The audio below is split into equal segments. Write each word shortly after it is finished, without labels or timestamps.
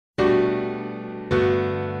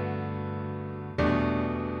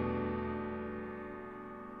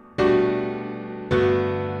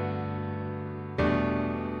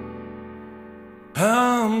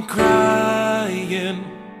I'm crying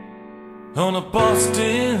on a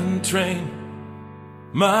Boston train.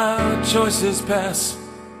 My choices pass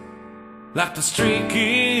like the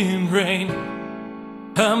streaking rain.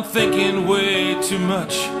 I'm thinking way too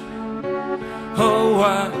much. Oh,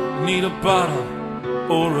 I need a bottle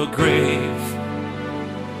or a grave.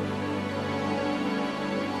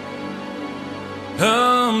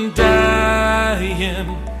 I'm dying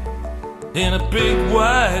in a big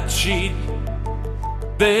white sheet.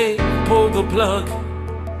 They pulled the plug,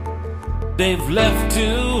 they've left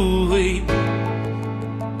too late.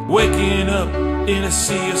 Waking up in a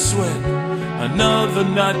sea of sweat, another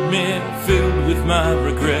nightmare filled with my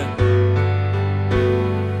regret.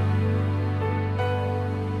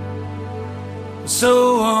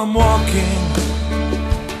 So I'm walking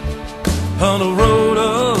on a road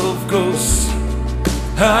of ghosts.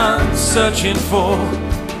 I'm searching for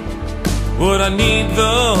what I need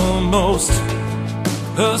the most,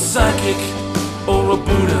 a psychic or a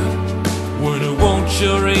Buddha, one who won't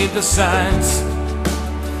read the signs.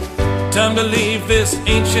 Time to leave this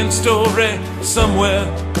ancient story somewhere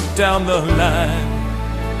down the line.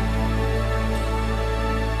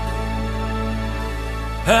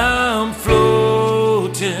 I'm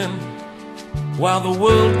floating while the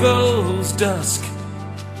world goes dusk.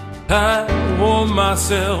 I warm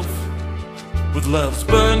myself with love's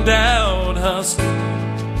burned out husk.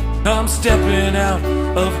 I'm stepping out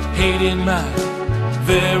of hating my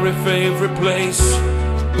very favorite place.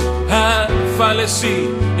 I finally see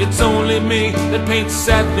it's only me that paints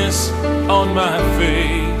sadness on my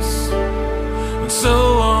face. And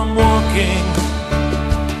so I'm walking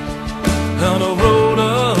on a road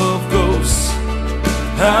of ghosts.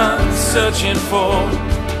 I'm searching for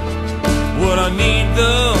what I need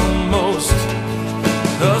the most,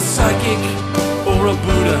 a psychic or a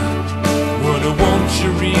Buddha, one who won't you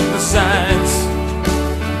read the signs.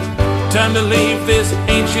 Time to leave this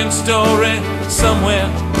ancient story somewhere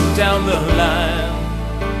down the line.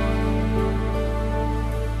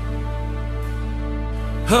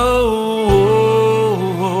 Oh,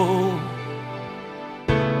 oh,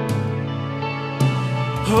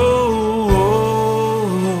 oh, oh.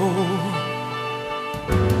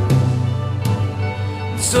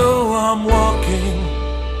 So I'm walking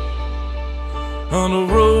on a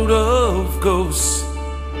road of ghosts.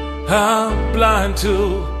 I'm blind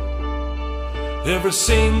to every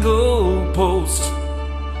single post.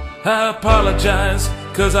 I apologize,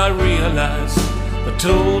 cause I realize a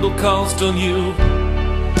total cost on you.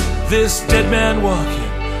 This dead man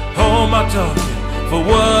walking, all my talking, for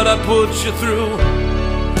what I put you through.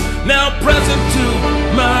 Now present to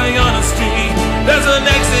my honesty, there's an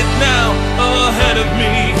exit now ahead of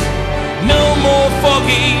me. No more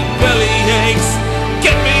foggy belly aches,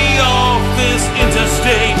 get me off this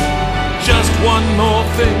interstate. Just one more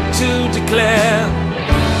thing to declare,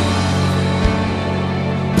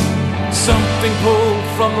 something pulled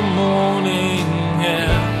from the morning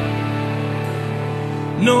air.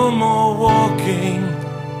 No more walking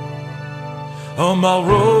on my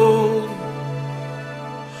road.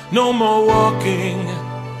 No more walking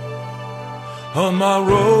on my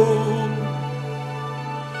road.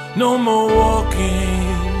 No more walking